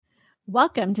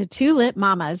Welcome to Two Lit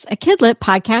Mamas, a Kid Lit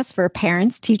podcast for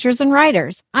parents, teachers, and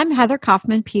writers. I'm Heather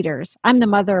Kaufman Peters. I'm the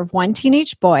mother of one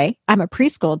teenage boy. I'm a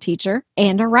preschool teacher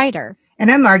and a writer. And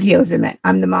I'm Margie Ozimet.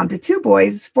 I'm the mom to two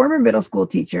boys, former middle school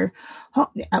teacher,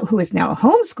 who is now a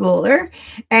homeschooler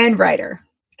and writer.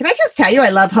 Can I just tell you,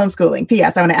 I love homeschooling.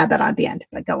 P.S. I want to add that on at the end,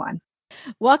 but go on.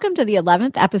 Welcome to the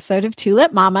 11th episode of Two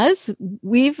Lit Mamas.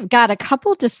 We've got a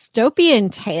couple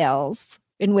dystopian tales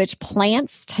in which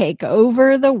plants take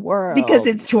over the world. Because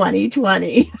it's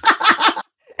 2020.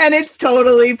 And it's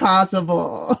totally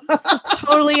possible. It's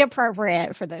totally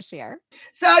appropriate for this year.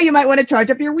 So you might want to charge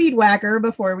up your weed whacker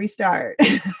before we start.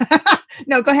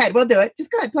 No, go ahead. We'll do it.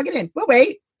 Just go ahead. Plug it in. We'll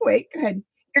wait. Go ahead.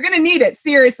 You're going to need it.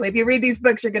 Seriously. If you read these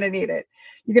books, you're going to need it.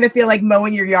 You're going to feel like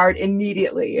mowing your yard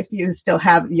immediately if you still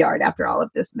have a yard after all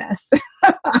of this mess.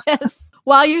 Yes.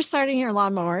 While you're starting your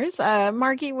lawnmowers,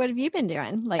 Margie, what have you been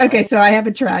doing lately? Okay, so I have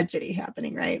a tragedy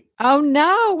happening, right? Oh,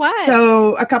 no. What?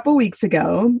 So a couple weeks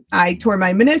ago, I tore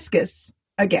my meniscus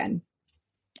again.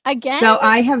 So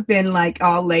I have been like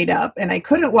all laid up and I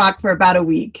couldn't walk for about a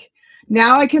week.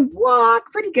 Now I can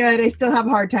walk pretty good. I still have a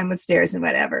hard time with stairs and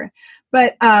whatever.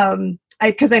 But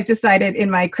because I've decided in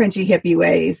my crunchy hippie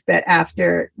ways that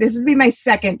after, this would be my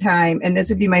second time and this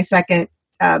would be my second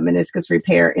meniscus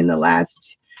repair in the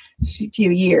last few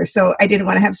years. So I didn't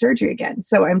want to have surgery again.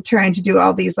 So I'm trying to do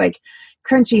all these like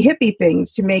crunchy hippie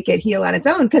things to make it heal on its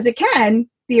own because it can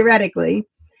theoretically.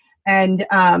 And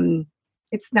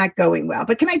it's not going well.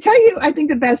 But can I tell you, I think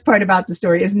the best part about the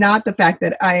story is not the fact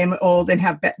that I am old and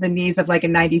have the knees of like a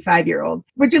 95-year-old.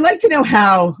 Would you like to know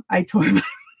how I tore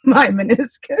my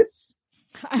meniscus?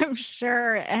 I'm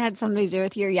sure it had something to do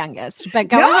with your youngest, but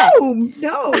go ahead.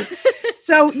 No.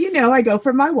 So, I go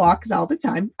for my walks all the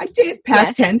time. I did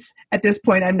past tense. At this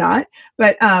point, I'm not,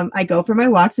 but I go for my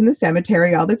walks in the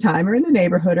cemetery all the time or in the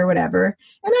neighborhood or whatever.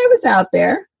 And I was out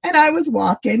there and I was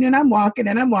walking and I'm walking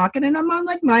and I'm walking and I'm on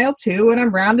like mile 2 and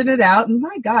I'm rounding it out. And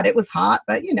my God, it was hot.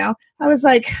 But, I was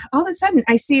like, all of a sudden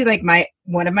I see like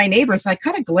one of my neighbors like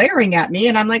kind of glaring at me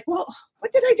and I'm like, well,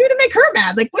 what did I do to make her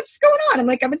mad? Like, what's going on? I'm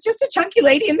like, I'm just a chunky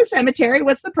lady in the cemetery.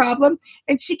 What's the problem?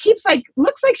 And she keeps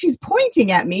looks like she's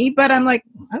pointing at me, but I'm like,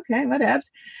 okay,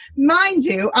 whatevs. Mind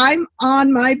you, I'm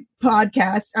on my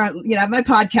podcast, my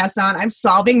podcast on, I'm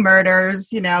solving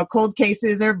murders, cold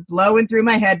cases are blowing through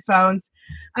my headphones.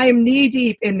 I am knee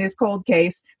deep in this cold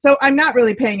case. So I'm not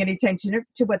really paying any attention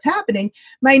to what's happening.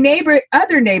 My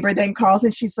other neighbor then calls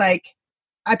and she's like,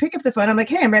 I pick up the phone. I'm like,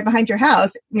 hey, I'm right behind your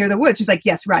house near the woods. She's like,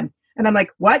 yes, run. And I'm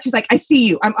like, what? She's like, I see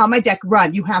you. I'm on my deck.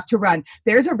 Run. You have to run.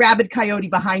 There's a rabid coyote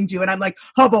behind you. And I'm like,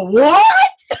 oh, but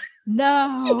what?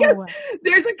 No.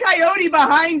 There's a coyote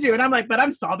behind you. And I'm like, but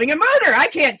I'm solving a murder. I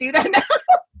can't do that now.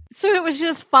 So it was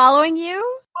just following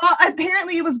you? Well,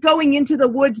 apparently it was going into the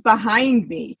woods behind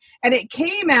me and it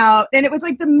came out and it was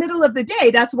like the middle of the day.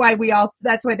 That's why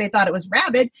they thought it was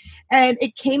rabid. And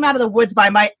it came out of the woods by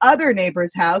my other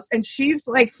neighbor's house. And she's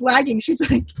like flagging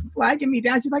me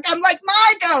down. She's like, I'm like,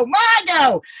 Margo,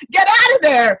 get out of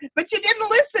there. But you didn't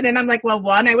listen. And I'm like, well,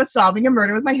 1, I was solving a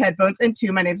murder with my headphones. And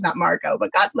 2, my name's not Margo,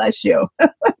 but God bless you.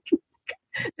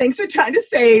 Thanks for trying to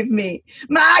save me.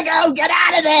 Margo, get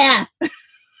out of there.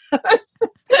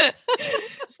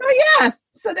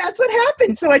 So that's what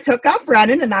happened. So I took off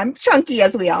running and I'm chunky,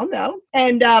 as we all know.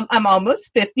 And I'm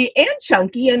almost 50 and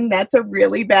chunky. And that's a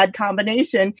really bad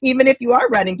combination, even if you are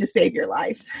running to save your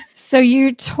life. So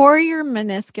you tore your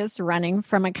meniscus running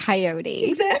from a coyote.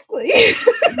 Exactly.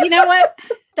 You know what?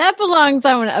 That belongs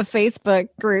on a Facebook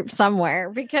group somewhere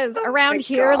because around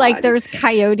here, like there's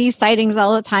coyote sightings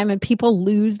all the time and people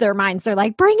lose their minds. They're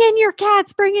like, bring in your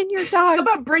cats, bring in your dogs. How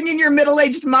about bringing your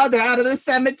middle-aged mother out of the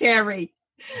cemetery?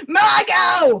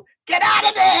 Margo, get out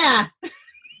of there.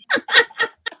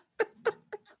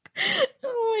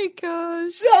 Oh my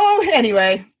gosh. So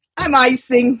anyway, I'm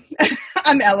icing.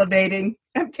 I'm elevating.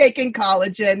 I'm taking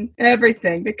collagen,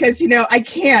 everything. Because, I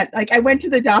can't. Like, I went to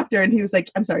the doctor and he was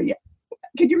like, I'm sorry, yeah.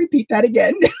 Can you repeat that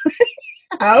again?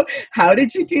 How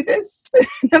did you do this?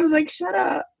 And I was like, shut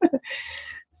up.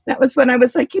 That was when I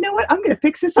was like, you know what? I'm going to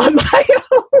fix this on my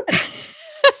own.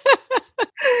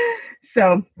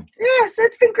 So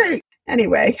it's been great.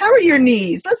 Anyway, how are your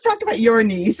knees? Let's talk about your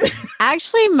knees.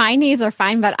 Actually, my knees are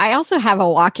fine, but I also have a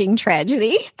walking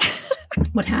tragedy.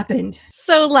 What happened?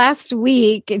 So last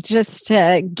week, just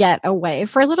to get away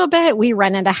for a little bit, we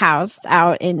rented a house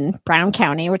out in Brown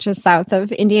County, which is south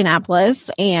of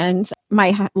Indianapolis. And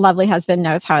my lovely husband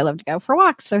knows how I love to go for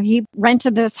walks. So he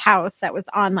rented this house that was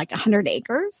on like 100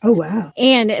 acres. Oh, wow.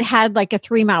 And it had like a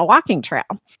 3-mile walking trail.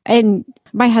 And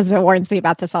my husband warns me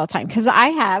about this all the time because I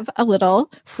have a little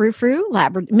frou-frou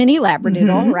mini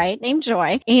Labradoodle, right, named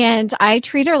Joy. And I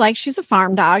treat her like she's a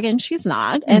farm dog, and she's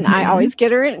not. And I always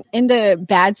get her into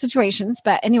bad situations.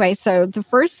 But anyway, so the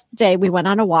first day we went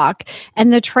on a walk,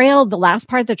 and the last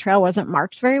part of the trail wasn't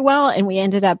marked very well. And we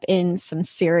ended up in some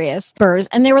serious burrs.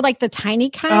 And they were like the tiny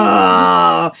kind.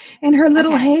 Oh, and her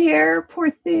little hair, poor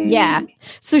thing. Yeah.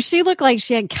 So she looked like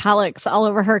she had calyx all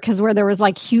over her because where there was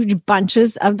like huge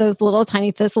bunches of those little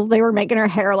tiny thistles, they were making her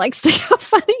hair like stick out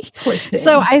funny.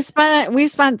 So we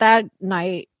spent that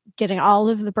night getting all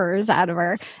of the burrs out of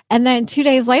her. And then 2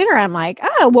 days later, I'm like,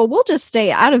 oh, well, we'll just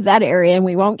stay out of that area and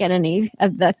we won't get any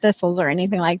of the thistles or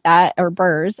anything like that or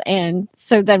burrs. And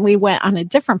so then we went on a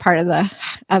different part of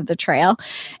the trail,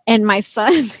 and my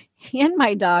son and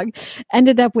my dog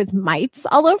ended up with mites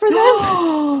all over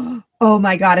them. Oh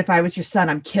my God, if I was your son,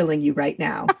 I'm killing you right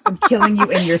now. I'm killing you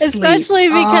in your sleep. Especially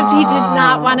because he did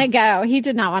not want to go. He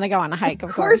did not want to go on a hike,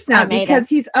 of course not, because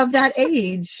he's of that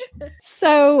age.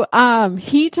 So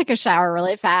he took a shower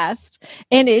really fast.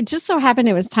 And it just so happened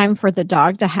it was time for the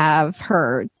dog to have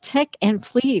her tick and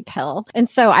flea pill. And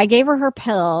so I gave her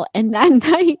pill. And that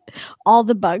night, all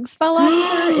the bugs fell out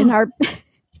of her in our...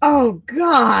 Oh,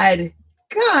 God.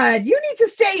 God, you need to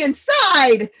stay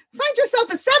inside. Find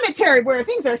yourself a cemetery where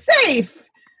things are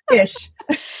safe-ish.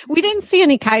 We didn't see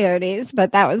any coyotes,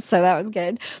 but that was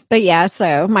good. But yeah,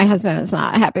 so my husband was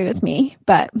not happy with me.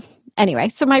 But anyway,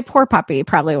 so my poor puppy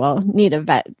probably will need a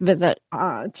vet visit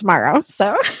tomorrow.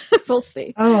 So we'll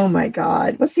see. Oh my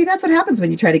God. Well, see, that's what happens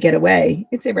when you try to get away.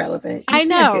 It's irrelevant. I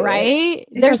know, right?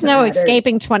 There's no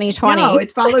escaping 2020. No,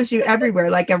 it follows you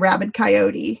everywhere like a rabid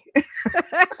coyote.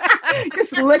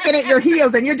 Just looking at your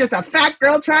heels, and you're just a fat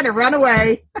girl trying to run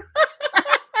away.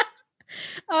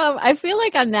 I feel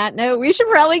like on that note, we should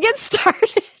probably get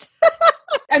started.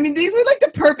 I mean, these were like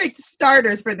the perfect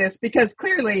starters for this because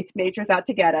clearly nature's out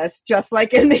to get us, just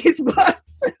like in these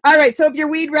books. All right, so if your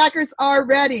weed whackers are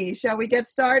ready, shall we get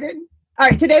started? All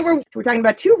right, today we're talking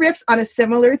about 2 riffs on a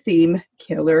similar theme: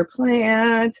 killer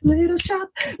plant, little shop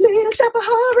of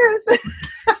horrors.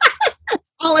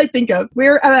 All I think of.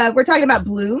 We're talking about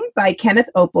Bloom by Kenneth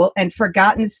Opel and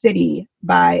Forgotten City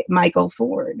by Michael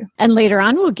Ford. And later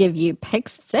on, we'll give you Pick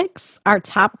 6, our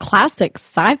top classic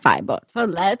sci-fi book. So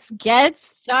let's get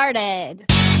started.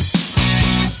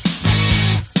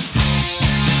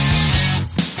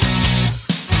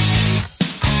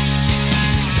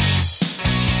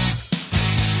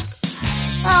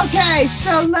 Okay,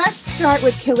 so let's start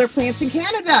with killer plants in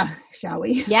Canada. Shall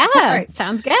we? Yeah, right.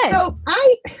 Sounds good. So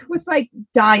I was like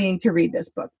dying to read this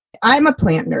book. I'm a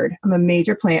plant nerd. I'm a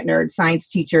major plant nerd, science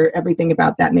teacher. Everything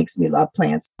about that makes me love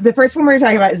plants. The first one we're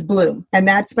talking about is Bloom, and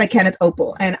that's by Kenneth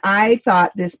Opel. And I thought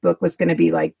this book was going to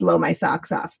be like blow my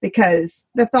socks off because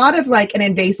the thought of like an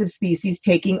invasive species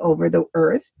taking over the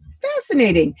earth,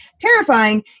 fascinating,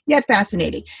 terrifying, yet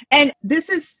fascinating. And this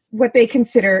is what they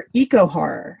consider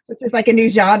eco-horror, which is like a new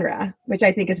genre, which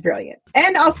I think is brilliant.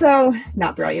 And also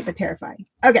not brilliant, but terrifying.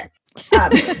 Okay.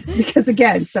 Because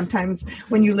again, sometimes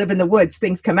when you live in the woods,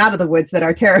 things come out of the woods that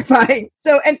are terrifying.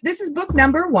 So, and this is book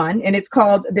number 1, and it's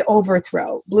called The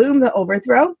Overthrow, Bloom, The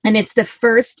Overthrow. And it's the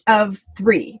first of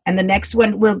 3. And the next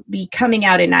one will be coming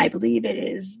out in, I believe it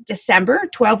is December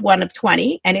 12/1 of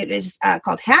 20. And it is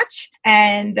called Hatch.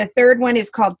 And the third one is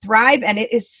called Thrive. And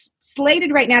it is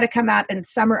slated right now to come out in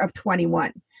summer of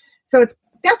 21. So it's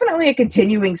definitely a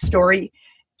continuing story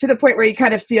to the point where you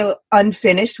kind of feel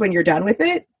unfinished when you're done with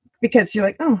it. Because you're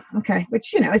like, oh, okay,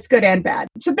 which, it's good and bad.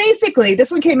 So basically,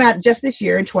 this one came out just this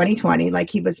year in 2020,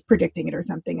 like he was predicting it or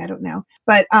something. I don't know.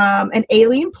 But an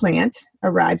alien plant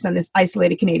arrives on this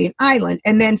isolated Canadian island.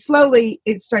 And then slowly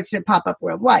it starts to pop up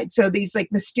worldwide. So these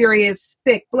like mysterious,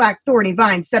 thick, black, thorny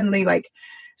vines suddenly like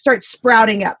start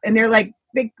sprouting up. And they're like,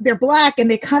 they're black and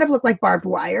they kind of look like barbed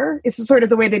wire. It's sort of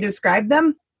the way they describe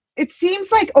them. It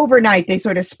seems like overnight they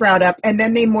sort of sprout up and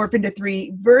then they morph into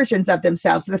 3 versions of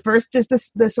themselves. The first is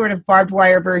the sort of barbed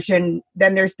wire version.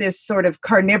 Then there's this sort of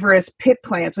carnivorous pit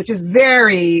plants, which is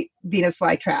very Venus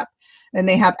flytrap. And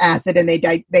they have acid and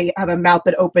they have a mouth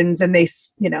that opens and they,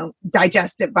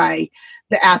 digest it by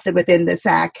the acid within the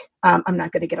sac. I'm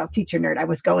not going to get all teacher nerd. I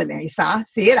was going there. You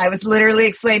see it? I was literally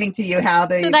explaining to you how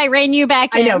they... Did I rein you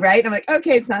back in? I know, right? I'm like,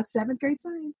 okay, it's not 7th grade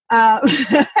science.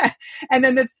 And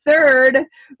then the third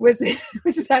was,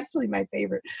 which is actually my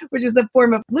favorite, which is a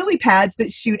form of lily pads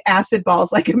that shoot acid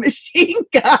balls like a machine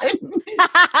gun.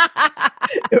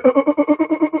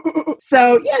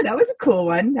 So yeah, that was a cool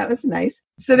one. That was nice.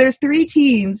 So there's 3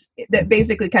 teens that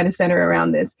basically kind of center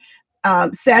around this.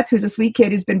 Seth, who's a sweet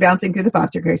kid who's been bouncing through the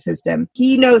foster care system,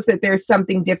 he knows that there's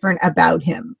something different about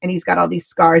him. And he's got all these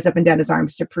scars up and down his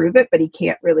arms to prove it, but he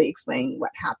can't really explain what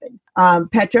happened.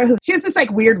 Petra, she has this like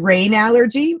weird rain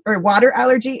allergy or water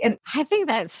allergy. And I think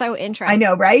that's so interesting. I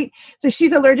know, right? So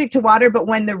she's allergic to water, but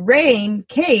when the rain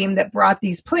came that brought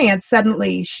these plants,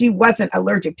 suddenly she wasn't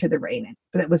allergic to the rain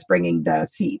that was bringing the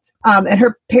seeds. And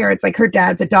her parents, like her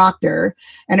dad's a doctor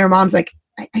and her mom's like,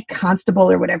 a constable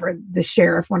or whatever, the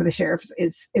sheriff, one of the sheriffs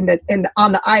is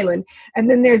on the island. And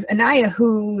then there's Anaya,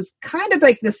 who's kind of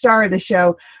like the star of the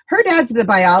show. Her dad's the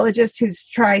biologist who's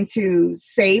trying to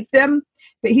save them,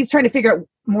 but he's trying to figure out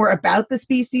more about the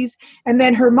species. And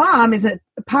then her mom is a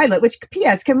pilot, which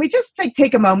P.S. Can we just like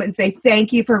take a moment and say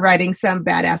thank you for writing some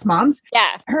badass moms?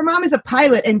 Yeah. Her mom is a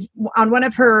pilot, and on one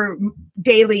of her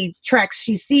daily treks,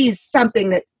 she sees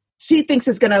something that she thinks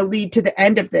is going to lead to the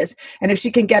end of this. And if she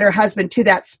can get her husband to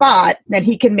that spot, then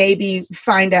he can maybe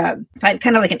find kind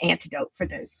of like an antidote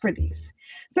for these.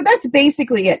 So that's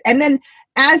basically it. And then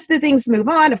as the things move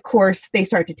on, of course, they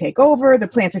start to take over. The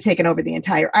plants are taking over the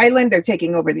entire island. They're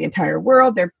taking over the entire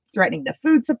world. They're threatening the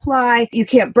food supply. You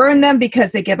can't burn them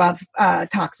because they give off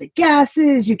toxic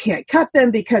gases. You can't cut them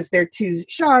because they're too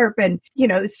sharp. And,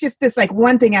 it's just this like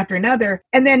one thing after another.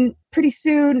 And then pretty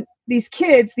soon, these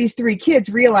 3 kids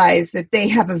realize that they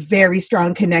have a very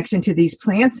strong connection to these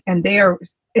plants and they are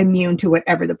immune to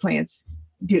whatever the plants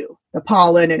do, the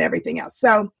pollen and everything else.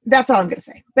 So that's all I'm going to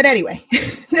say. But anyway,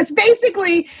 that's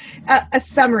basically a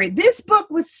summary. This book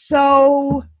was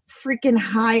so freaking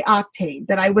high octane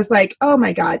that I was like, oh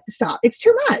my God, stop. It's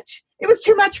too much. It was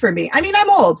too much for me. I mean, I'm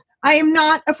old. I am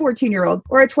not a 14-year-old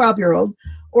or a 12-year-old.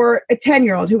 Or a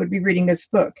 10-year-old who would be reading this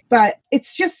book. But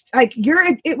it's just like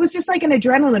it was just like an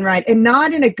adrenaline ride, and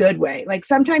not in a good way. Like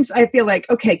sometimes I feel like,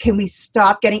 okay, can we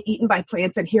stop getting eaten by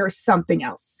plants and hear something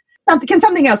else? Can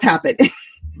something else happen?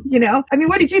 I mean,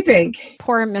 what did you think?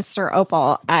 Poor Mr.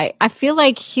 Opal. I feel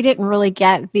like he didn't really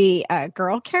get the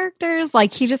girl characters.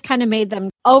 Like he just kind of made them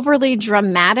overly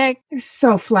dramatic. They're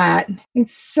so flat.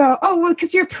 It's so,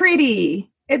 because you're pretty.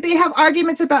 They have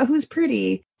arguments about who's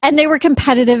pretty. And they were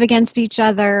competitive against each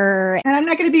other. And I'm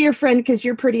not going to be your friend because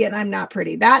you're pretty and I'm not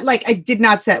pretty. That, I did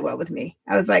not set well with me.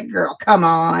 I was like, girl, come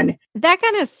on. That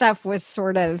kind of stuff was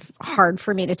sort of hard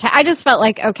for me to tell. I just felt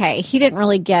like, okay, he didn't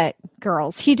really get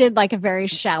girls. He did like a very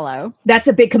shallow. That's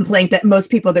a big complaint that most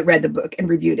people that read the book and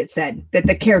reviewed it said, that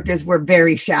the characters were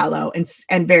very shallow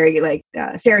and very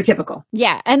stereotypical.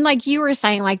 Yeah. And like you were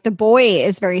saying, like the boy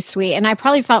is very sweet. And I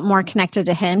probably felt more connected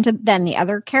to him than the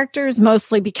other characters,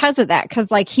 mostly because of that.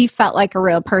 Because like he felt like a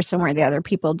real person where the other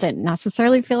people didn't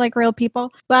necessarily feel like real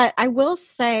people. But I will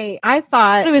say, I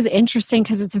thought it was interesting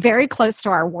because it's very close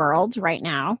to our world right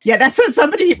now. Yeah, that's what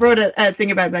somebody wrote a thing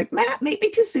about. Like, Matt, maybe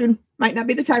too soon. Might not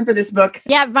be the time for this book.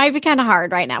 Yeah, it might be kind of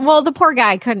hard right now. Well, the poor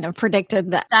guy couldn't have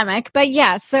predicted the pandemic. But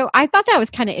yeah, so I thought that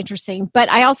was kind of interesting. But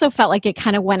I also felt like it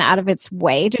kind of went out of its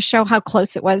way to show how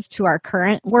close it was to our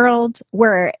current world,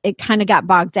 where it kind of got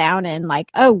bogged down in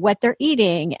like, oh, what they're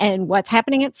eating and what's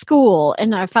happening at school.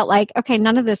 And I felt like, okay,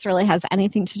 none of this really has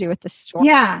anything to do with the story.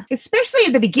 Yeah, especially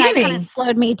at the beginning. That kind of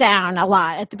slowed me down a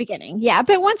lot at the beginning. Yeah,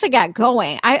 but once it got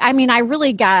going, I mean, I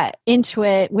really got into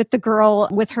it with the girl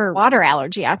with her water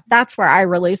allergy. That's where I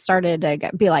really started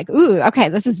to be like, ooh, okay,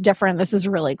 this is different. This is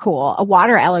really cool. A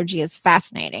water allergy is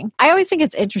fascinating. I always think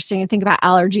it's interesting to think about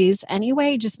allergies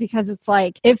anyway, just because it's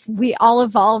like, if we all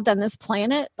evolved on this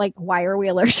planet, like, why are we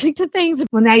allergic to things?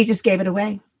 Well, now you just gave it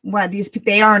away. Well,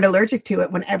 they aren't allergic to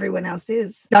it when everyone else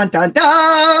is. Dun, dun,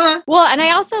 dun! Well, and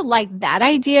I also like that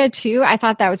idea too. I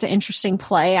thought that was an interesting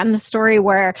play on the story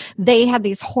where they had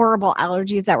these horrible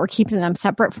allergies that were keeping them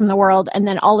separate from the world. And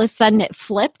then all of a sudden it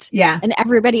flipped. Yeah. And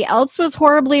everybody else was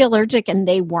horribly allergic and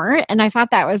they weren't. And I thought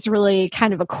that was really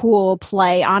kind of a cool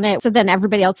play on it. So then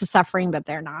everybody else is suffering, but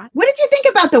they're not. What did you think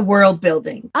about the world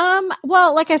building?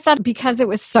 Well, like I said, because it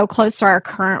was so close to our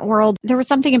current world, there was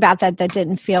something about that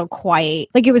didn't feel quite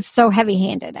like it was so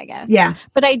heavy-handed, I guess. Yeah.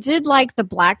 But I did like the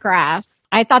black grass.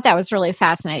 I thought that was really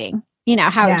fascinating.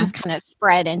 How it just kind of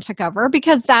spread and took over,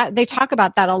 because that they talk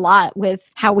about that a lot with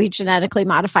how we genetically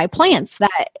modify plants,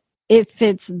 that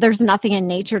if there's nothing in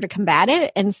nature to combat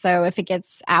it. And so if it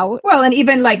gets out. Well, and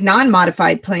even like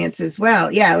non-modified plants as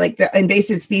well. Yeah. Like the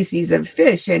invasive species of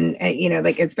fish and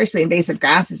like especially invasive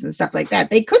grasses and stuff like that,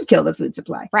 they could kill the food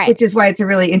supply. Right. Which is why it's a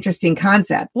really interesting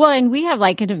concept. Well, and we have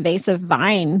like an invasive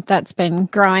vine that's been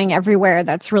growing everywhere.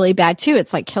 That's really bad too.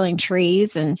 It's like killing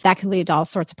trees, and that could lead to all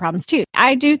sorts of problems too.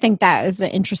 I do think that is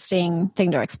an interesting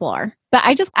thing to explore. But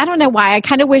I don't know why. I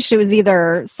kind of wish it was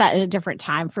either set in a different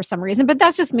time for some reason, but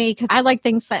that's just me because I like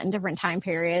things set in different time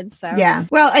periods. So yeah.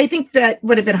 Well, I think that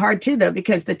would have been hard too, though,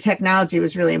 because the technology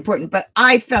was really important. But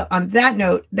I felt on that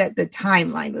note that the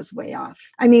timeline was way off.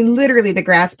 I mean, literally the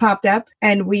grass popped up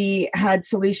and we had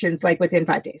solutions like within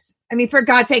 5 days. I mean, for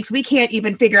God's sakes, we can't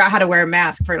even figure out how to wear a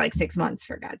mask for like 6 months,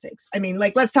 for God's sakes. I mean,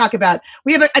 like, let's talk about,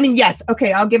 yes,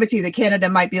 okay, I'll give it to you that Canada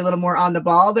might be a little more on the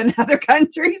ball than other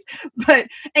countries, but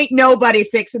ain't nobody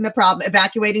fixing the problem,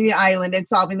 evacuating the island and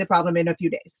solving the problem in a few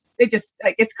days. It just,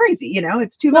 like, it's crazy,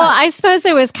 it's too much. Well, I suppose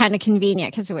it was kind of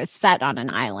convenient because it was set on an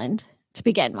island. To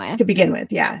begin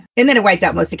with, yeah. And then it wiped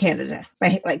out most of Canada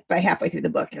by halfway through the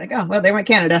book. You're like, oh, well, they weren't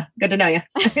Canada. Good to know you.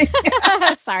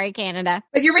 Sorry, Canada.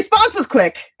 But your response was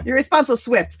quick. Your response was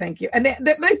swift. Thank you. And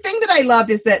the thing that I loved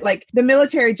is that, like, the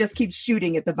military just keeps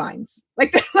shooting at the vines.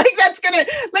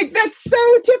 That's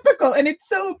so typical. And it's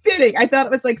so fitting. I thought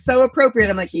it was, like, so appropriate.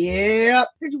 I'm like, yeah,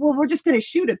 well, we're just going to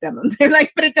shoot at them. And they're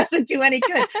like, but it doesn't do any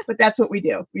good. But that's what we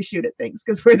do. We shoot at things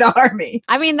because we're the army.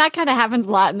 I mean, that kind of happens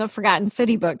a lot in the Forgotten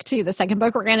City book, too. The second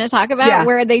book we're going to talk about,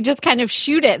 where they just kind of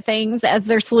shoot at things as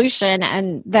their solution.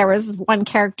 And there was one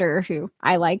character who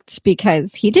I liked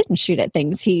because he didn't shoot at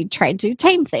things. He tried to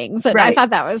tame things. And I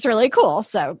thought that was really cool.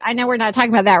 So I know we're not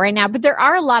talking about that right now, but there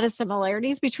are a lot of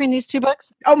similarities between these two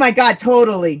books. Oh my God,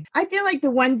 totally. I feel like the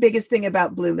one biggest thing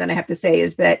about Bloom that I have to say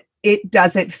is that it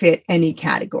doesn't fit any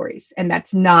categories. And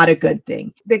that's not a good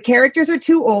thing. The characters are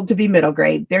too old to be middle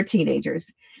grade. They're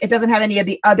teenagers. It doesn't have any of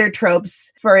the other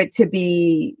tropes for it to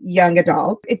be young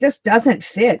adult. It just doesn't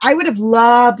fit. I would have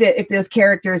loved it if those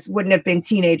characters wouldn't have been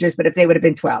teenagers, but if they would have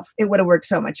been 12, it would have worked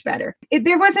so much better. If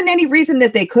there wasn't any reason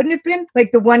that they couldn't have been,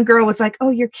 like the one girl was like, oh,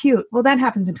 you're cute. Well, that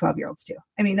happens in 12-year-olds too.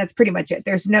 I mean, that's pretty much it.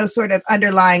 There's no sort of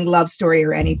underlying love story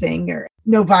or anything, or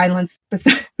no violence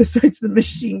besides the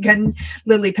machine gun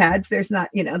lily pads. There's not,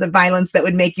 the violence that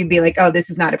would make you be like, oh, this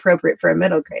is not appropriate for a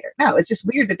middle grader. No, it's just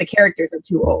weird that the characters are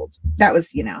too old. That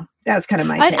was, that was kind of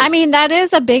my take. I mean, that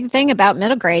is a big thing about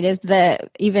middle grade is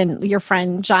even your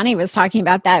friend Johnny was talking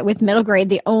about that with middle grade.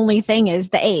 The only thing is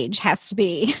the age has to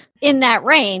be in that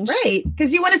range. Right.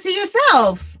 Because you want to see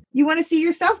yourself. You want to see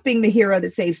yourself being the hero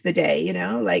that saves the day,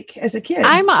 like as a kid.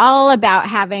 I'm all about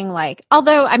having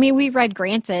although, I mean, we read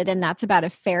Granted, and that's about a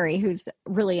fairy who's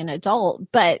really an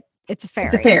adult, but it's a fairy.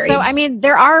 It's a fairy. So, I mean,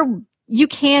 you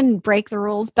can break the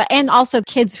rules, and also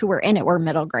kids who were in it were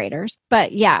middle graders.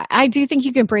 But yeah, I do think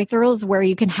you can break the rules where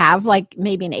you can have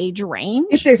maybe an age range.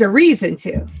 If there's a reason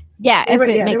to. Yeah.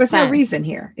 There was no reason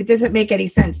here. It doesn't make any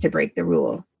sense to break the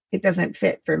rule. It doesn't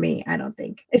fit for me, I don't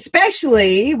think.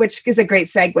 Especially, which is a great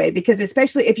segue, because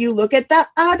especially if you look at the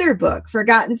other book,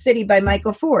 Forgotten City by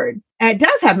Michael Ford, and it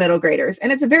does have middle graders,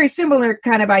 and it's a very similar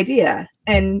kind of idea,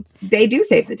 and they do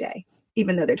save the day,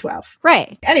 even though they're 12.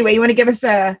 Right. Anyway, you want to give us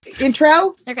a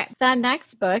intro? Okay. The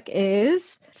next book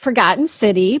is Forgotten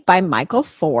City by Michael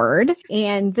Ford,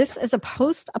 and this is a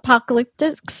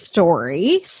post-apocalyptic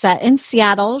story set in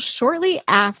Seattle shortly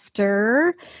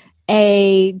after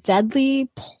a deadly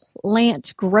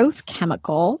plant growth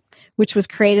chemical, which was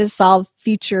created to solve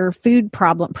future food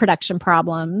production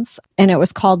problems, and it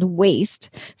was called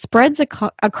waste, spreads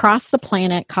across the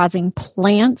planet, causing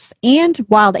plants and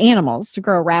wild animals to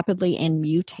grow rapidly and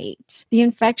mutate. The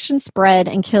infection spread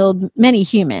and killed many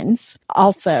humans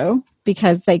also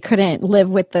because they couldn't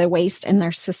live with the waste in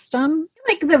their system.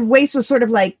 Like the waste was sort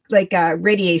of like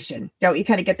radiation. Don't you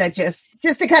kind of get that just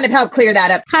to kind of help clear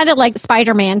that up? Kind of like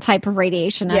Spider-Man type of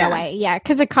radiation in a way. Yeah,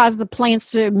 because it caused the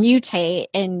plants to mutate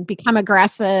and become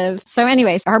aggressive. So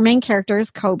anyways, our main character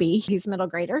is Kobe. He's a middle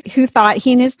grader who thought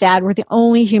he and his dad were the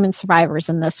only human survivors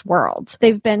in this world.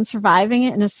 They've been surviving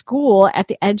in a school at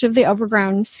the edge of the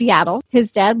overgrown Seattle.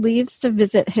 His dad leaves to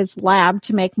visit his lab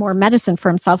to make more medicine for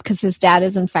himself because his dad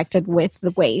is infected with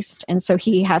the waste. And so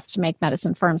he has to make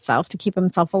medicine for himself to keep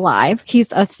himself alive.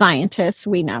 He's a scientist,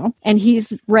 we know, and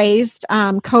he's raised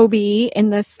Kobe in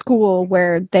the school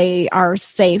where they are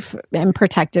safe and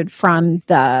protected from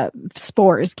the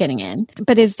spores getting in.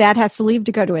 But his dad has to leave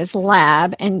to go to his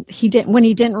lab, and when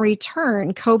he didn't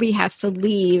return, Kobe has to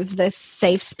leave this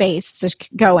safe space to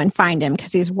go and find him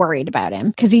because he's worried about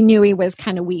him because he knew he was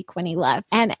kind of weak when he left.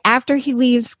 And after he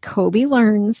leaves, Kobe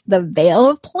learns the Veil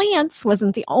of Plants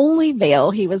wasn't the only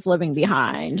veil he was living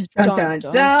behind. Dun, dun,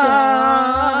 dun.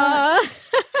 I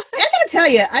gotta tell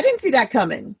you, I didn't see that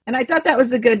coming. And I thought that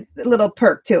was a good little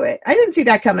perk to it. I didn't see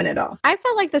that coming at all. I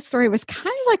felt like the story was kind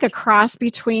of like a cross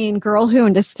between Girl Who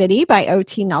Owned a City by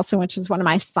O.T. Nelson, which is one of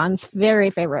my son's very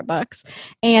favorite books,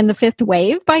 and The Fifth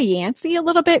Wave by Yancey a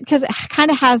little bit, because it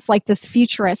kind of has like this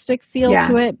futuristic feel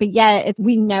to it. But yet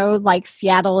we know like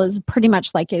Seattle is pretty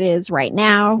much like it is right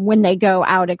now when they go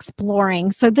out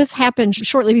exploring. So this happened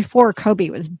shortly before Kobe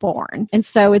was born. And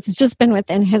so it's just been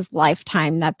within his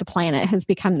lifetime that the planet has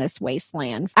become this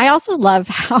wasteland. I also love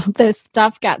how this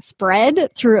stuff got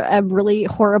spread through a really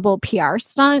horrible PR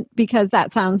stunt, because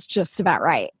that sounds just about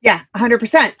right. Yeah,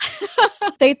 100%.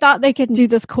 They thought they could do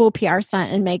this cool PR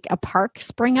stunt and make a park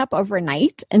spring up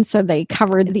overnight. And so they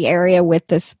covered the area with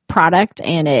this product,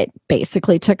 and it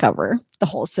basically took over the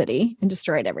whole city and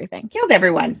destroyed everything. Killed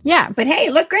everyone. Yeah. But hey,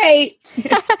 look great.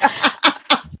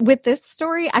 With this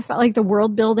story, I felt like the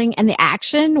world building and the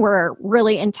action were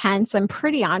really intense and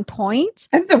pretty on point.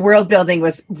 I think the world building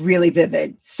was really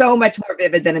vivid. So much more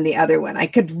vivid than in the other one. I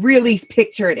could really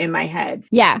picture it in my head.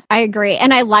 Yeah, I agree.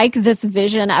 And I like this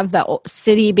vision of the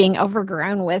city being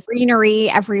overgrown with greenery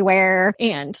everywhere.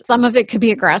 And some of it could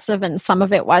be aggressive and some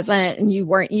of it wasn't. And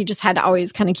you just had to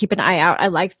always kind of keep an eye out. I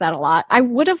liked that a lot. I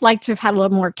would have liked to have had a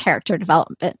little more character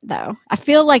development, though. I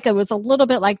feel like it was a little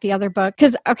bit like the other book.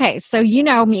 Because, okay, so you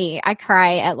know me, I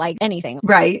cry at like anything.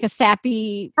 Right. Like a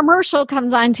sappy commercial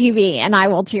comes on TV and I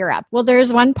will tear up. Well,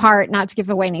 there's one part, not to give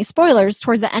away any spoilers,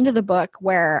 towards the end of the book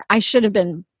where I should have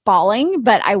been bawling,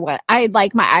 but I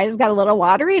like my eyes got a little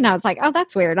watery and I was like, oh,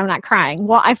 that's weird. I'm not crying.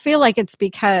 Well, I feel like it's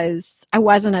because I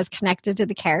wasn't as connected to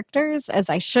the characters as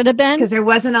I should have been. Because there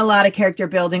wasn't a lot of character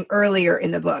building earlier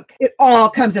in the book. It all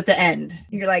comes at the end.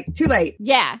 You're like, too late.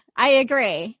 Yeah, I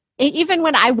agree. Even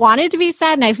when I wanted to be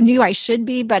sad and I knew I should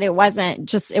be, but it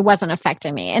wasn't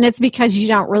affecting me. And it's because you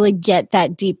don't really get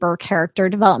that deeper character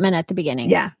development at the beginning.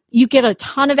 Yeah. You get a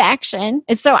ton of action.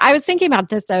 And so I was thinking about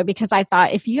this though, because I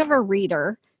thought if you have a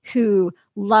reader who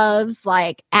loves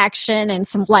like action and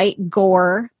some light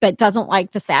gore, but doesn't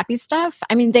like the sappy stuff,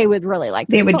 I mean, they would really like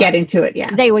this They would book. get into it, yeah.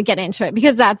 They would get into it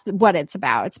because that's what it's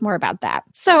about. It's more about that.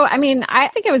 So, I mean, I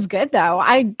think it was good, though.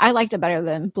 I liked it better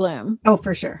than Bloom. Oh,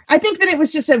 for sure. I think that it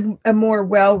was just a more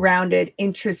well-rounded,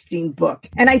 interesting book.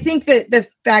 And I think that the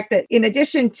fact that in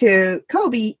addition to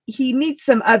Kobe, he meets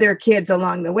some other kids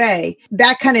along the way,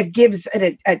 that kind of gives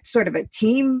it a sort of a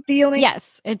team feeling.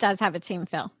 Yes, it does have a team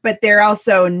feel. But they're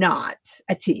also not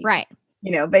a team. Right.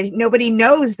 You know, but nobody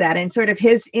knows that. And sort of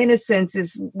his innocence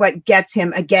is what gets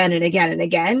him again and again and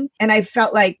again. And I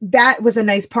felt like that was a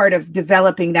nice part of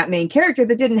developing that main character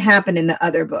that didn't happen in the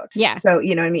other book. Yeah. So,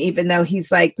 you know what I mean? Even though he's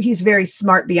very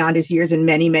smart beyond his years in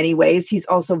many, many ways, he's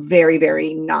also very,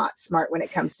 very not smart when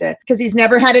it comes to, because he's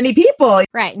never had any people.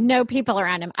 Right. No people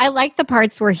around him. I like the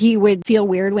parts where he would feel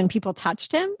weird when people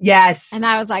touched him. Yes. And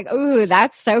I was like, ooh,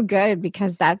 that's so good,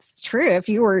 because that's true. If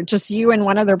you were just you and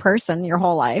one other person your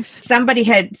whole life. Somebody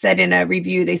had said in a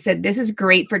review, they said, this is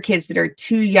great for kids that are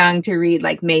too young to read,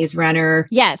 like Maze Runner.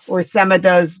 Yes. Or some of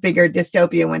those bigger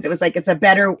dystopian ones. It was like, it's a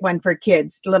better one for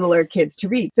kids, littler kids to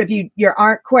read. So if you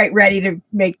aren't quite ready to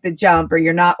make the jump, or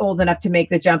you're not old enough to make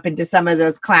the jump into some of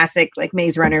those classic, like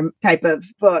Maze Runner type of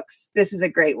books, this is a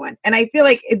great one. And I feel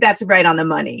like that's right on the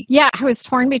money. Yeah. I was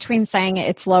torn between saying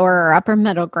it's lower or upper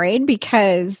middle grade,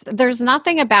 because there's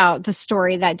nothing about the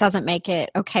story that doesn't make it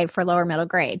okay for lower middle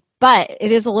grade. But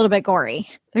it is a little bit gory.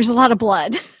 There's a lot of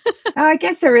blood. I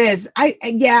guess there is. I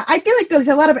feel like there's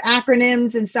a lot of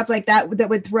acronyms and stuff like that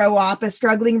would throw off a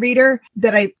struggling reader,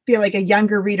 that I feel like a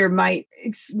younger reader might,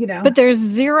 But there's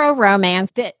zero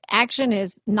romance. The action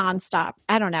is nonstop.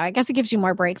 I don't know. I guess it gives you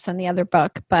more breaks than the other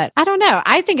book, but I don't know.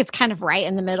 I think it's kind of right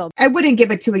in the middle. I wouldn't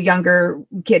give it to a younger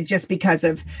kid just because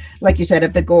of, like you said,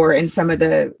 of the gore and some of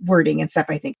the wording and stuff.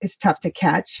 I think is tough to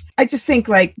catch. I just think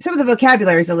like some of the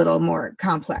vocabulary is a little more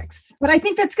complex, but I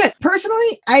think that's good.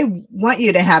 Personally, I want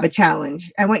you to have a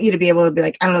challenge. I want you to be able to be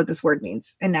like, I don't know what this word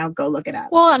means, and now go look it up.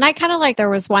 Well, and I kind of like,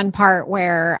 there was one part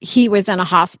where he was in a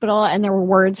hospital and there were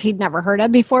words he'd never heard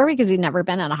of before because he'd never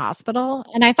been in a hospital.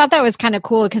 And I thought that was kind of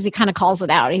cool because he kind of calls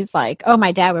it out. He's like, oh,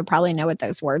 my dad would probably know what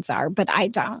those words are, but I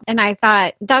don't. And I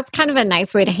thought that's kind of a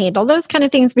nice way to handle those kind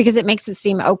of things, because it makes it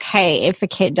seem okay if a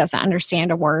kid doesn't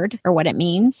understand a word or what it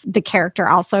means. The character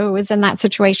also is in that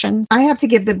situation. I have to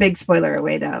give the big spoiler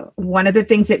away, though. One of the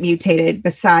things that mutated,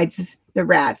 besides the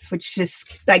rats, which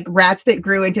just like rats that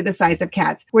grew into the size of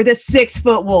cats, were the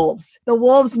 6-foot wolves. The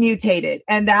wolves mutated,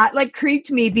 and that like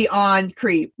creeped me beyond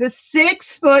creep. The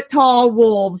 6-foot tall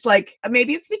wolves, like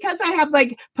maybe it's because I have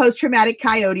like post-traumatic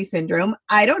coyote syndrome.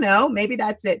 I don't know. Maybe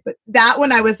that's it. But that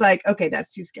one I was like, okay,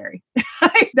 that's too scary.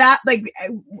 That like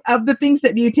of the things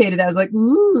that mutated, I was like,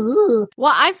 ooh.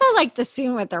 Well, I felt like the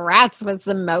scene with the rats was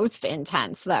the most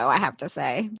intense, though, I have to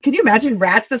say. Can you imagine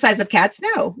rats the size of cats?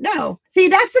 No. See,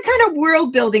 that's the kind of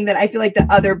world building that I feel like the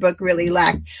other book really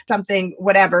lacked. Something,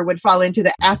 whatever, would fall into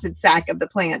the acid sac of the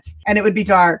plant and it would be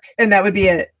dark and that would be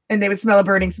it. And they would smell a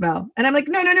burning smell. And I'm like,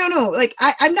 no. Like,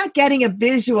 I'm not getting a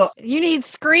visual. You need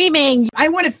screaming. I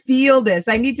want to feel this.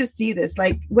 I need to see this.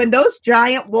 Like when those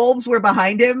giant wolves were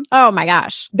behind him. Oh my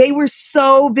gosh. They were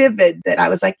so vivid that I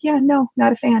was like, yeah, no,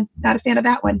 not a fan. Not a fan of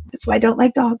that one. That's why I don't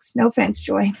like dogs. No offense,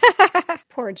 Joy.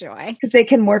 Poor Joy. Because they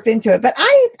can morph into it. But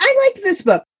I liked this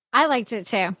book. I liked it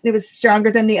too. It was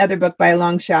stronger than the other book by a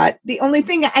long shot. The only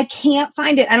thing I can't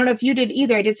find it. I don't know if you did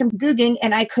either. I did some Googling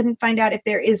and I couldn't find out if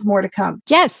there is more to come.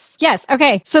 Yes.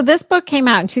 Okay. So this book came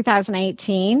out in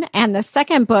 2018 and the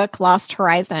second book, Lost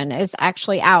Horizon, is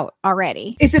actually out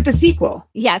already. Is it the sequel?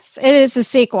 Yes, it is the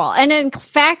sequel. And in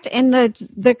fact, in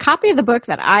the copy of the book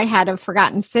that I had of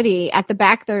Forgotten City, at the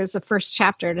back, there's the first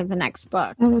chapter to the next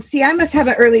book. Oh, see, I must have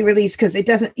an early release because it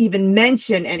doesn't even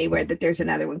mention anywhere that there's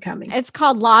another one coming. It's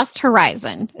called Lost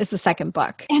Horizon is the second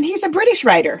book. And he's a British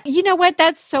writer. You know what?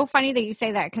 That's so funny that you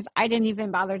say that because I didn't even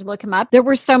bother to look him up. There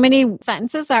were so many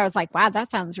sentences I was like, wow,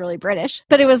 that sounds really British.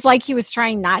 But it was like he was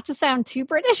trying not to sound too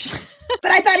British.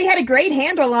 But I thought he had a great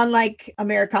handle on like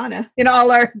Americana in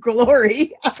all our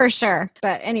glory. For sure.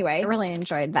 But anyway, I really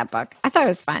enjoyed that book. I thought it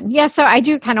was fun. Yeah, so I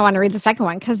do kind of want to read the second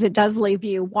one because it does leave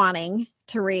you wanting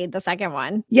to read the second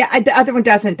one. Yeah, the other one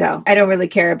doesn't, though. I don't really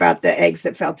care about the eggs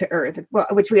that fell to Earth, well,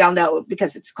 which we all know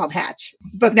because it's called Hatch.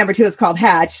 Book number 2 is called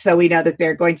Hatch, so we know that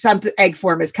they're going, some egg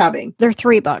form is coming. There are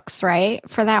 3 books, right,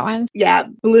 for that one? Yeah,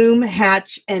 Bloom,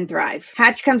 Hatch, and Thrive.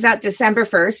 Hatch comes out December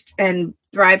 1st, and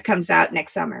Thrive comes out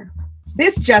next summer.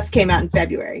 This just came out in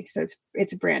February, so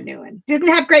it's a brand new one. Didn't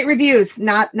have great reviews.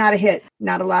 Not a hit.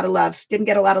 Not a lot of love. Didn't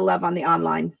get a lot of love on the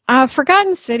online.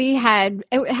 Forgotten City had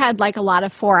like a lot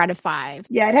of 4 out of 5.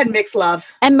 Yeah, it had mixed love.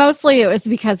 And mostly it was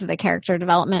because of the character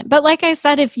development. But like I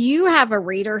said, if you have a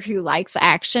reader who likes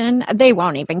action, they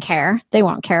won't even care. They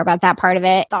won't care about that part of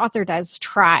it. The author does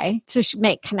try to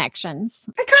make connections.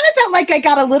 I kind of felt like I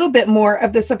got a little bit more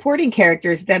of the supporting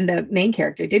characters than the main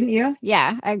character, didn't you?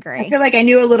 Yeah, I agree. I feel like I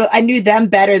knew them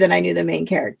better than I knew the main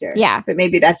character. Yeah. But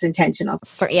maybe that's intentional.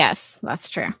 So, yes, that's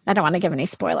true. I don't want to give any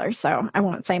spoilers, so I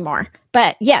won't say more.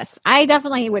 But yes, I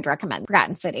definitely would recommend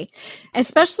Forgotten City,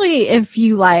 especially if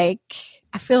you like.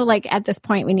 I feel like at this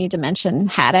point we need to mention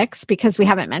Haddix because we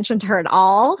haven't mentioned her at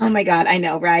all. Oh my God, I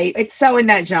know, right? It's so in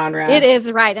that genre. It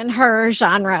is right in her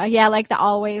genre. Yeah, like the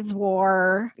Always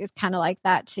War is kind of like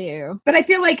that too. But I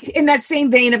feel like in that same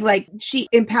vein of like she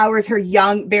empowers her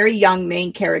very young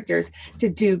main characters to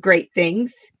do great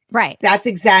things. Right. That's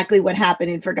exactly what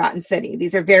happened in Forgotten City.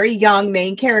 These are very young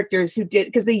main characters who did,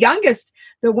 because the youngest,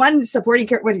 the one supporting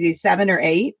character, what is he, 7 or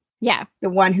 8? Yeah. The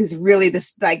one who's really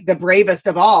the bravest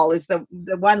of all is the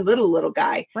one little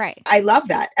guy. Right. I love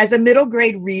that. As a middle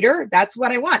grade reader, that's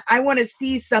what I want. I want to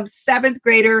see some 7th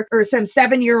grader or some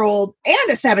 7-year-old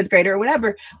and a 7th grader or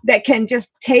whatever that can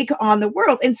just take on the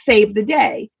world and save the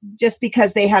day just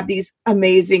because they have these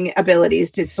amazing abilities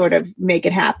to sort of make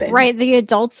it happen. Right. The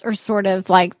adults are sort of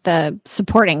like the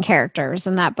supporting characters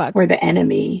in that book. Or the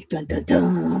enemy. Dun, dun,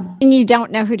 dun. And you don't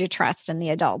know who to trust in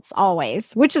the adults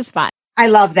always, which is fun. I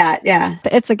love that. Yeah.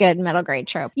 It's a good middle grade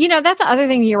trope. You know, that's the other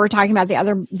thing you were talking about.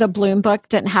 The Bloom book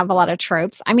didn't have a lot of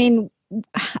tropes. I mean,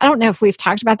 I don't know if we've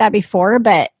talked about that before,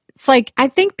 but it's like, I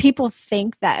think people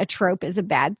think that a trope is a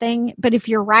bad thing, but if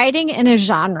you're writing in a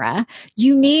genre,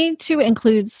 you need to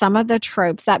include some of the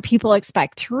tropes that people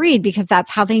expect to read because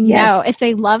that's how they know. If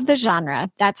they love the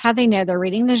genre, that's how they know they're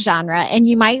reading the genre. And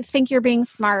you might think you're being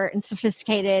smart and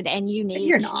sophisticated and unique. But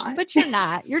you're not. But you're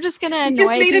not. You're just going to annoy You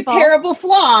just made people. A terrible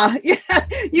flaw. Yeah,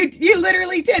 you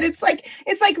literally did. It's like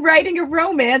writing a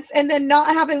romance and then not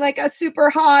having like a super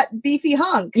hot, beefy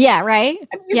hunk. Yeah, right?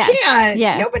 I mean, you can't.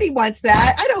 Yeah. Nobody wants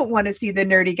that. I don't want to see the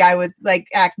nerdy guy with like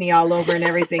acne all over and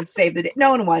everything save the day. No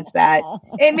one wants that.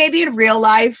 It may be in real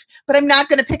life, but I'm not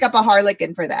going to pick up a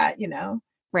harlequin for that, you know?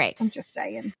 Right. I'm just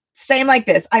saying. Same like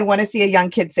this. I want to see a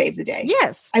young kid save the day.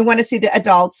 Yes. I want to see the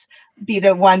adults be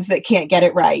the ones that can't get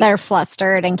it right. They're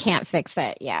flustered and can't fix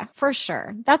it. Yeah, for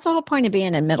sure. That's the whole point of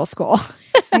being in middle school.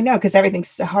 I know, because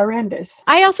everything's horrendous.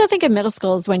 I also think in middle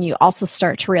school is when you also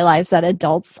start to realize that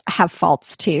adults have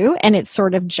faults too. And it's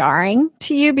sort of jarring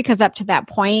to you because up to that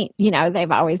point,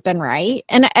 they've always been right.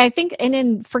 And I think, and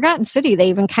in Forgotten City, they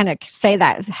even kind of say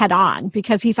that head on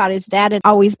because he thought his dad had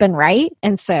always been right.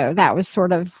 And so that was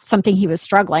sort of something he was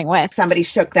struggling with. Somebody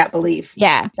shook that belief.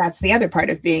 Yeah. That's the other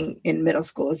part of being in middle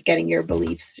school is getting your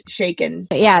beliefs shaken.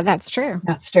 Yeah, that's true.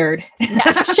 Not stirred.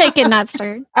 Shaken, not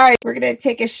stirred. All right, we're going to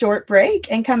take a short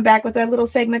break and come back with a little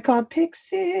segment called Pick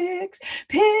Six.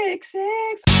 Pick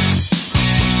Six.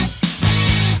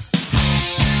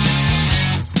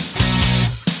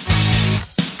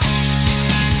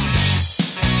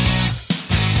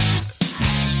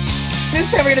 This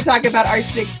time we're going to talk about our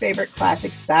 6 favorite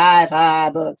classic sci-fi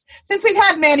books. Since we've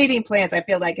had Man-Eating Plants, I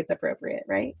feel like it's appropriate,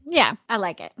 right? Yeah, I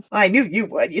like it. Well, I knew you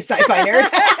would, you sci-fi nerd.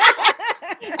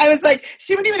 I was like,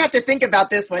 she wouldn't even have to think about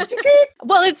this one.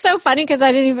 Well, it's so funny because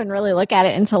I didn't even really look at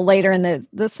it until later in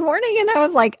this morning. And I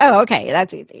was like, oh, okay,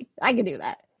 that's easy. I can do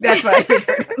that. That's what I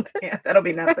figured. Yeah, that'll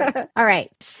be nothing. All right.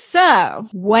 So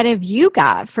what have you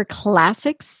got for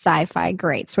classic sci-fi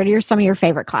greats? What are some of your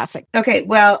favorite classics? Okay,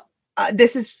 well,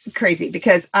 this is crazy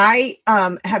because I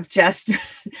have just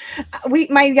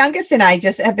my youngest and I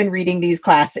just have been reading these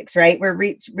classics, right?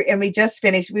 And we just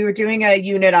finished. We were doing a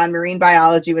unit on marine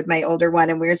biology with my older one,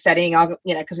 and we were studying all,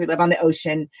 because we live on the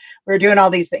ocean. We were doing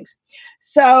all these things.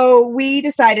 So we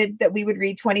decided that we would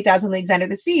read 20,000 Leagues Under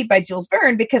the Sea by Jules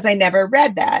Verne because I never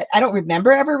read that. I don't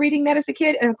remember ever reading that as a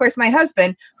kid. And of course, my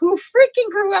husband, who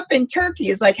freaking grew up in Turkey,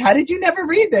 is like, "How did you never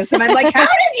read this?" And I'm like, "How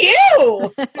did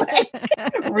you?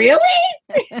 Like, really?"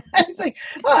 I was like,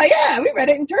 "Oh yeah, we read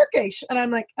it in Turkish." And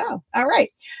I'm like, "Oh, all right."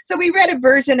 So we read a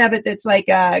version of it that's like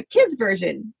a kid's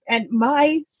version. And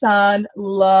my son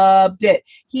loved it.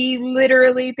 He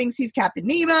literally thinks he's Captain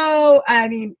Nemo. I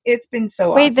mean, it's been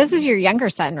so Wait, awesome. This is your younger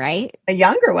son, right? A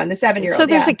younger one, the 7-year-old. So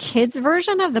there's a kid's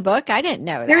version of the book? I didn't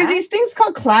know that. There are these things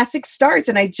called classic starts,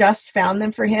 and I just found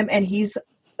them for him, and he's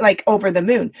like over the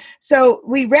moon. So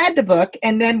we read the book,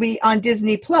 and then on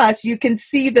Disney Plus, you can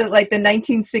see the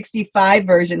 1965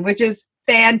 version, which is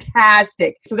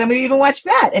fantastic. So then we even watched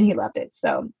that, and he loved it.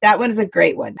 So that one is a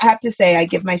great one. I have to say, I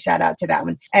give my shout out to that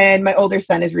one. And my older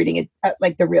son is reading it,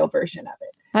 like the real version of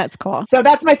it. That's cool. So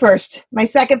that's my first. My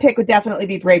second pick would definitely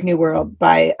be Brave New World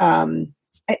by, I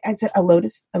said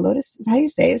Aldous. Is that how you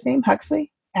say his name?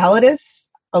 Huxley? Aldous?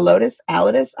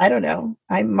 I don't know.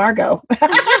 I'm Margot.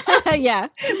 Yeah.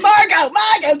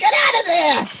 Margot, get out of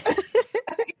there.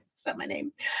 That's not my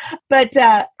name. But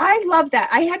I love that.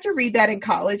 I had to read that in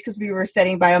college because we were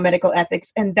studying biomedical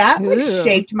ethics, and that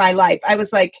shaped my life. I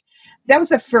was like, that was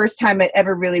the first time I'd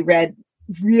ever really read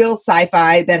real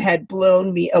sci-fi that had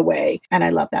blown me away. And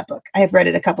I love that book. I have read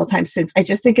it a couple of times since. I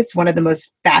just think it's one of the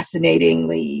most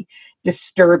fascinatingly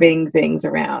disturbing things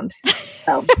around.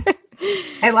 So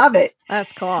I love it.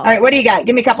 That's cool. All right, what do you got?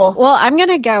 Give me a couple. Well, I'm going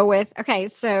to go with,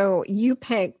 so you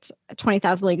picked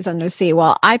 20,000 Leagues Under the Sea.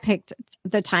 Well, I picked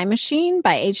The Time Machine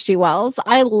by H.G. Wells.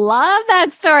 I love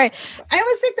that story. I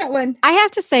always pick that one. I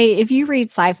have to say, if you read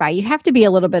sci-fi, you have to be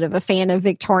a little bit of a fan of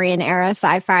Victorian era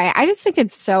sci-fi. I just think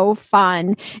it's so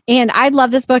fun. And I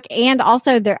love this book. And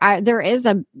also there is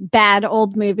a bad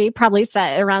old movie, probably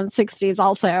set around the 60s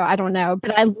also. I don't know.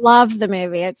 But I love the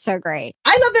movie. It's so great.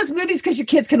 I love those movies because your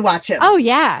kids can watch them. Oh,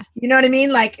 yeah. You know what I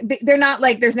mean? Like, they're not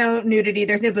like, there's no nudity,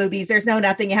 there's no boobies, there's no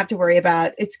nothing you have to worry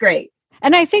about. It's great.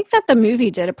 And I think that the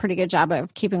movie did a pretty good job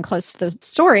of keeping close to the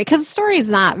story because the story is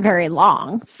not very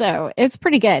long. So it's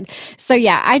pretty good. So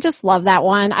yeah, I just love that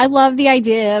one. I love the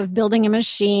idea of building a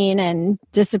machine and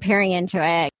disappearing into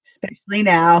it. Especially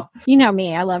now. You know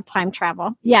me, I love time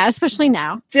travel. Yeah, especially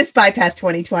now. Just bypass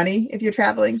 2020 if you're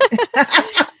traveling.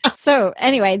 So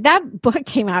anyway, that book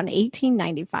came out in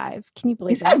 1895. Can you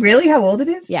believe that? Is that really how old it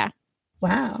is? Yeah.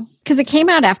 Wow. Because it came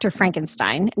out after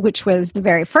Frankenstein, which was the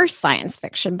very first science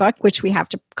fiction book, which we have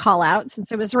to call out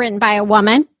since it was written by a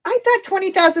woman. I thought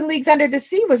 20,000 Leagues Under the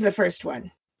Sea was the first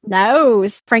one. No,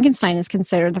 Frankenstein is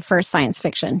considered the first science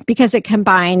fiction because it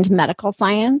combined medical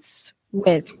science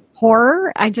with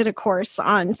horror. I did a course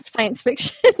on science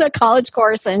fiction, a college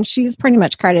course, and she's pretty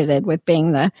much credited with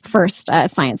being the first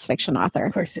science fiction author.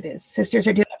 Of course it is. Sisters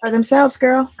are doing it for themselves,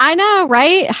 girl. I know,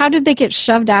 right? How did they get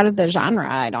shoved out of the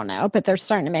genre? I don't know, but they're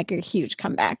starting to make a huge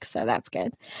comeback, so that's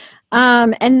good.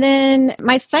 And then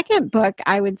my second book,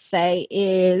 I would say,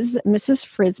 is Mrs.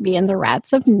 Frisby and the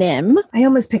Rats of Nim. I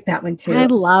almost picked that one too. I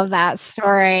love that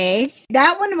story.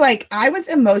 That one, like, I was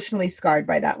emotionally scarred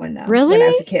by that one, though. Really? When I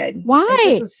was a kid. Why?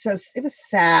 It was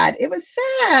sad. It was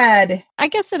sad. I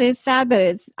guess it is sad,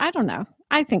 but I don't know.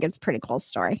 I think it's a pretty cool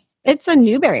story. It's a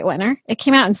Newbery winner. It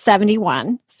came out in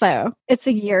 1971, so it's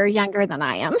a year younger than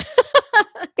I am.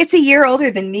 It's a year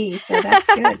older than me, so that's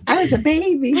good. I was a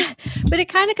baby. But it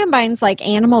kind of combines like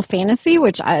animal fantasy,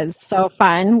 which is so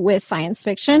fun, with science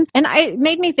fiction. And it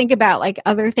made me think about like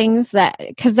other things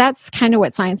because that's kind of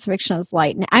what science fiction is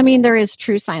like. I mean, there is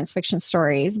true science fiction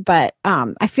stories, but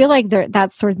I feel like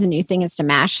that's sort of the new thing is to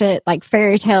mash it, like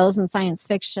fairy tales and science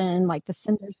fiction, like the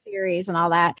Cinder series and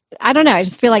all that. I don't know. I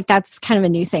just feel like that's kind of a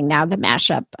new thing now, the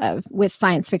mashup with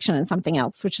science fiction and something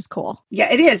else, which is cool.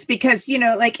 Yeah, it is because,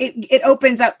 like it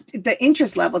opens up the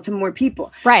interest level to more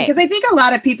people. Right. Because I think a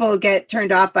lot of people get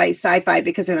turned off by sci-fi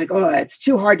because they're like, oh, it's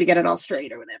too hard to get it all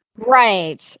straight or whatever.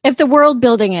 Right. If the world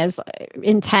building is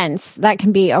intense, that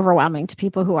can be overwhelming to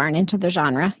people who aren't into the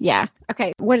genre. Yeah.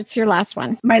 Okay. What's your last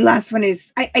one? My last one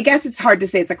is, I guess it's hard to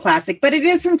say it's a classic, but it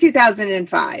is from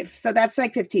 2005. So that's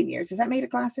like 15 years. Does that make it a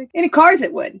classic? In Cars,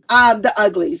 it would. The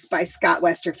Uglies by Scott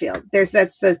Westerfield.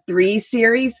 That's the 3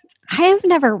 series. I have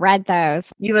never read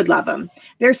those. You would love them.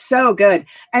 They're so good.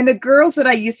 And the girls that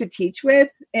I used to teach with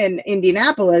in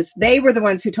Indianapolis, they were the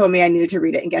ones who told me I needed to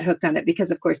read it and get hooked on it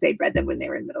because, of course, they'd read them when they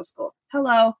were in middle school.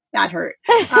 Hello, that hurt.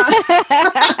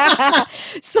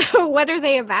 So what are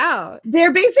they about?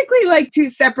 They're basically like 2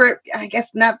 separate, I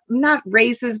guess, not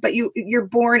races, but you're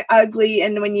born ugly.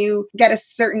 And when you get a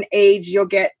certain age, you'll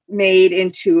get made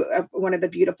into one of the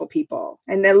beautiful people.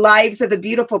 And the lives of the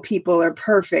beautiful people are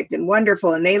perfect and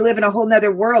wonderful. And they live in a whole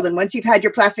nother world. And once you've had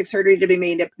your plastic surgery to be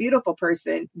made a beautiful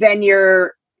person, then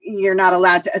you're not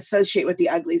allowed to associate with the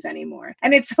uglies anymore.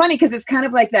 And it's funny because it's kind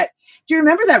of like that. Do you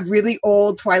remember that really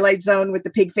old Twilight Zone with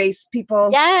the pig face people?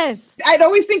 Yes. I'd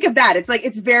always think of that.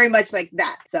 It's very much like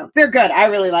that. So they're good. I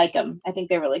really like them. I think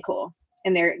they're really cool.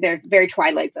 And they're very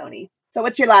Twilight Zone-y. So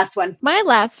what's your last one? My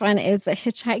last one is The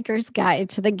Hitchhiker's Guide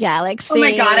to the Galaxy. Oh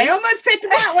my God, I almost picked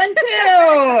that one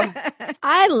too.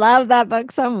 I love that book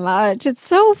so much. It's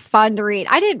so fun to read.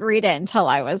 I didn't read it until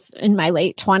I was in my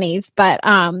late 20s, but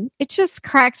it just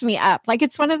cracked me up. Like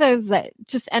it's one of those that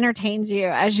just entertains you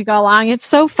as you go along. It's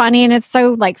so funny and it's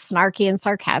so like snarky and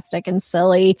sarcastic and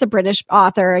silly. It's a British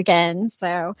author again.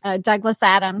 So Douglas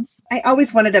Adams. I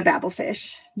always wanted a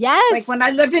babblefish. Yes. Like when I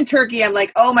lived in Turkey, I'm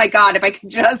like, oh my God,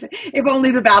 if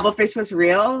only the babblefish was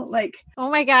real. Like, oh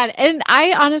my God. And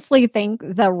I honestly think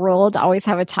the rule to always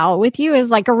have a towel with you is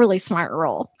like a really smart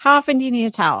rule. How often do you need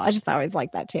a towel? I just always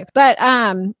like that too. But,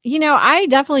 I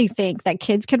definitely think that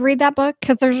kids could read that book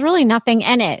because there's really nothing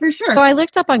in it. For sure. So I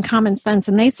looked up on Common Sense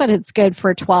and they said it's good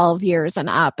for 12 years and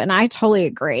up. And I totally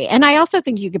agree. And I also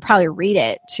think you could probably read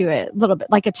it to a little bit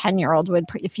like a 10-year-old would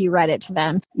if you read it to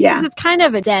them. Yeah. It's kind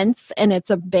of a dense and it's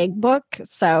a big book.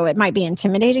 So it might be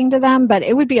intimidating to them, but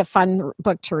it would be a fun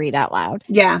book to read out loud.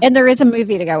 Yeah. And there is a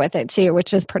movie to go with it too,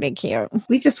 which is pretty cute.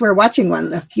 We just were watching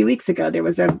one a few weeks ago. There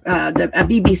was a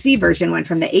BBC version one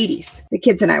from the 80s. The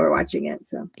kids and I were watching it.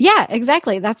 So yeah,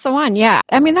 exactly. That's the one. Yeah.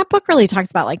 I mean, that book really talks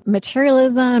about like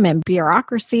materialism and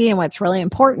bureaucracy and what's really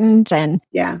important. And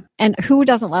yeah. And who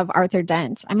doesn't love Arthur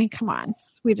Dent? I mean, come on,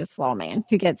 sweetest little man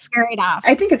who gets scurried off.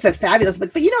 I think it's a fabulous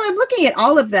book. But, I'm looking at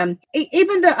all of them,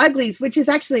 even The Uglies, which is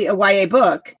actually a YA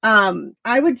book.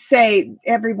 I would say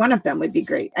every one of them would be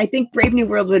great. I think Brave New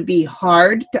World would be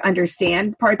hard to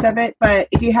understand parts of it. But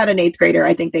if you had an 8th grader,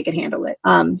 I think they could handle it.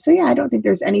 I don't think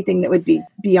there's anything that would be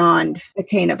beyond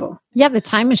attainable. Yeah, The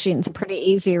Time Machine's a pretty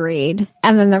easy read.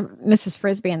 And then the Mrs.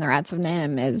 Frisby and the Rats of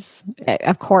Nim is,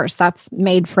 of course, that's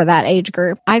made for that age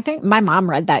group. I think my mom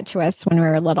read that to us when we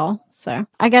were little. So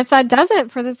I guess that does it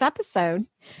for this episode.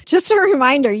 Just a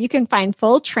reminder, you can find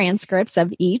full transcripts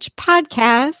of each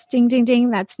podcast. Ding, ding, ding.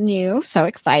 That's new. So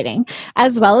exciting.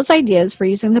 As well as ideas for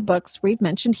using the books we've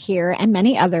mentioned here and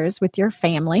many others with your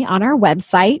family on our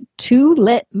website,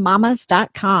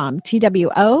 twolitmamas.com.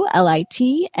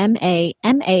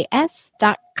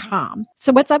 TWOLITMAMAS.com.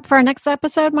 So what's up for our next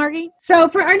episode, Margie? So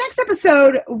for our next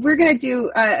episode, we're going to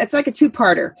do, it's like a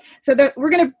 2-parter. So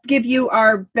we're going to give you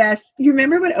our best. You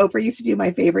remember when Oprah used to do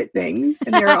My Favorite Things?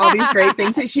 And there were all these great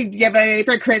things that she'd give away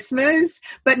for Christmas,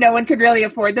 but no one could really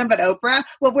afford them but Oprah.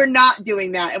 Well, we're not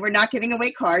doing that. And we're not giving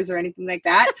away cars or anything like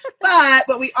that. But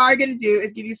what we are going to do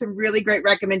is give you some really great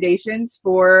recommendations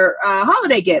for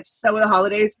holiday gifts. So the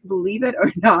holidays, believe it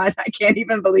or not, I can't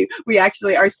even believe we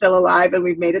actually are still alive and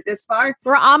we've made it this far.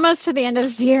 We're almost to the end of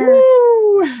this year.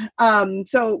 Woo!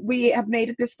 So we have made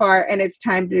it this far, and it's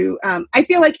time to, I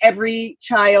feel like every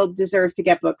child deserves to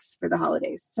get books for the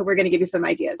holidays. So we're going to give you some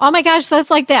ideas. Oh my gosh,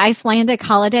 that's like the Icelandic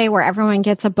holiday where everyone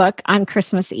gets a book on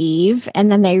Christmas Eve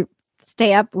and then they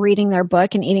stay up reading their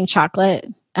book and eating chocolate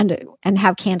and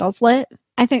have candles lit.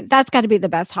 I think that's got to be the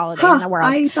best holiday in the world.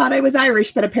 I thought I was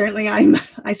Irish, but apparently I'm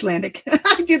Icelandic.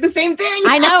 I do the same thing.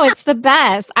 I know, it's the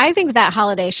best. I think that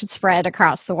holiday should spread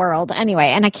across the world anyway.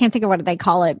 And I can't think of what they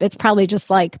call it. It's probably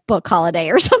just like book holiday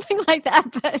or something like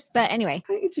that. But anyway.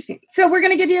 Interesting. So we're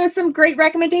going to give you some great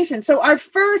recommendations. So our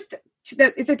first,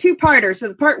 it's a two-parter. So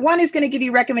the part one is going to give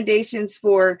you recommendations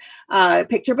for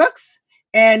picture books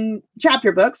and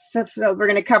chapter books. So we're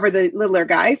going to cover the littler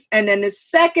guys. And then the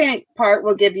second part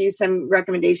will give you some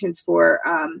recommendations for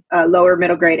lower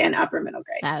middle grade and upper middle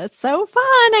grade. That is so fun.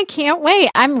 I can't wait.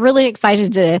 I'm really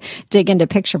excited to dig into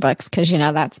picture books because,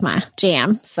 that's my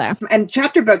jam. So, and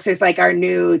chapter books is like our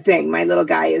new thing. My little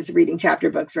guy is reading chapter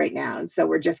books right now. And so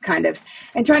we're just kind of,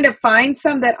 and trying to find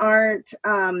some that aren't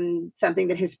something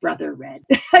that his brother read.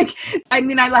 I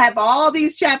have all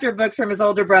these chapter books from his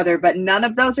older brother, but none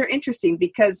of those are interesting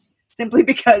simply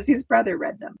because his brother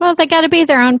read them. Well, they got to be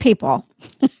their own people.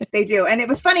 They do. And it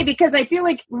was funny because I feel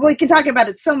like we can talk about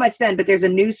it so much then, but there's a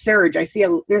new surge. I see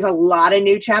there's a lot of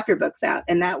new chapter books out.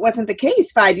 And that wasn't the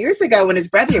case 5 years ago when his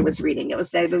brother was reading. It was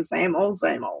the same old.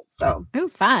 So,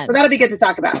 fun. So that'll be good to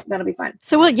talk about. That'll be fun.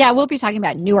 So we'll be talking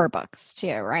about newer books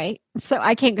too, right? So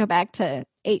I can't go back to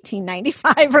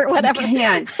 1895 or whatever. You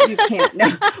can't.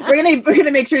 No, we're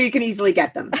gonna make sure you can easily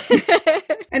get them.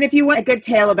 And if you want a good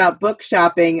tale about book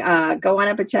shopping, go on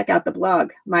up and check out the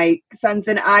blog. My sons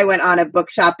and I went on a book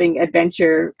shopping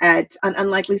adventure at an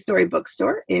Unlikely Story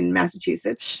bookstore in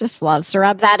Massachusetts. She just loves to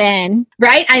rub that in.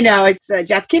 Right? I know. It's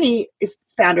Jeff Kinney is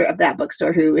founder of that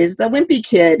bookstore, who is the Wimpy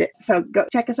Kid. So go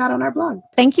check us out on our blog.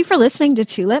 Thank you for listening to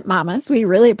Two Lit Mamas. We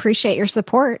really appreciate your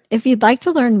support. If you'd like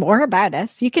to learn more about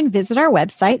us, you can visit our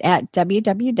website at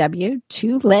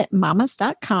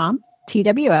www.twolitmamas.com.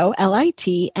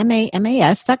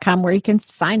 TWOLITMAMAS.com, where you can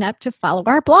sign up to follow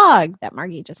our blog that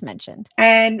Margie just mentioned.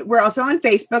 And we're also on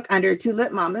Facebook under Two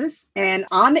Lit Mamas, and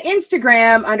on the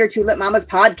Instagram under Two Lit Mamas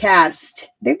Podcast.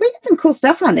 We got some cool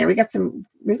stuff on there. We got some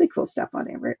really cool stuff on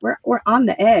there. We're on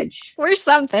the edge. We're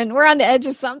something. We're on the edge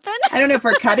of something. I don't know if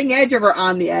we're cutting edge or we're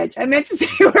on the edge. I meant to say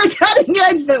we're cutting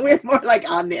edge, but we're more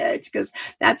like on the edge because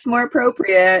that's more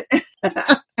appropriate.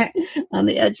 On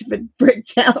the edge of a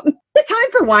breakdown. Is it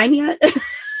time for wine yet?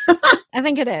 I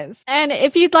think it is. And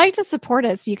if you'd like to support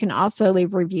us, you can also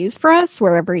leave reviews for us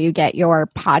wherever you get your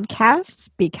podcasts,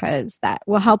 because that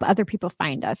will help other people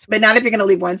find us. But not if you're going to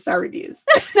leave 1-star reviews.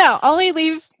 No, only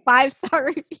leave 5-star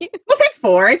reviews. We'll take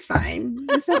 4. It's fine.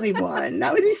 Just don't leave 1.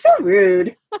 That would be so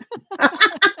rude.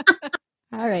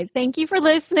 All right. Thank you for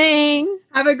listening.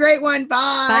 Have a great one.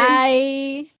 Bye.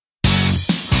 Bye.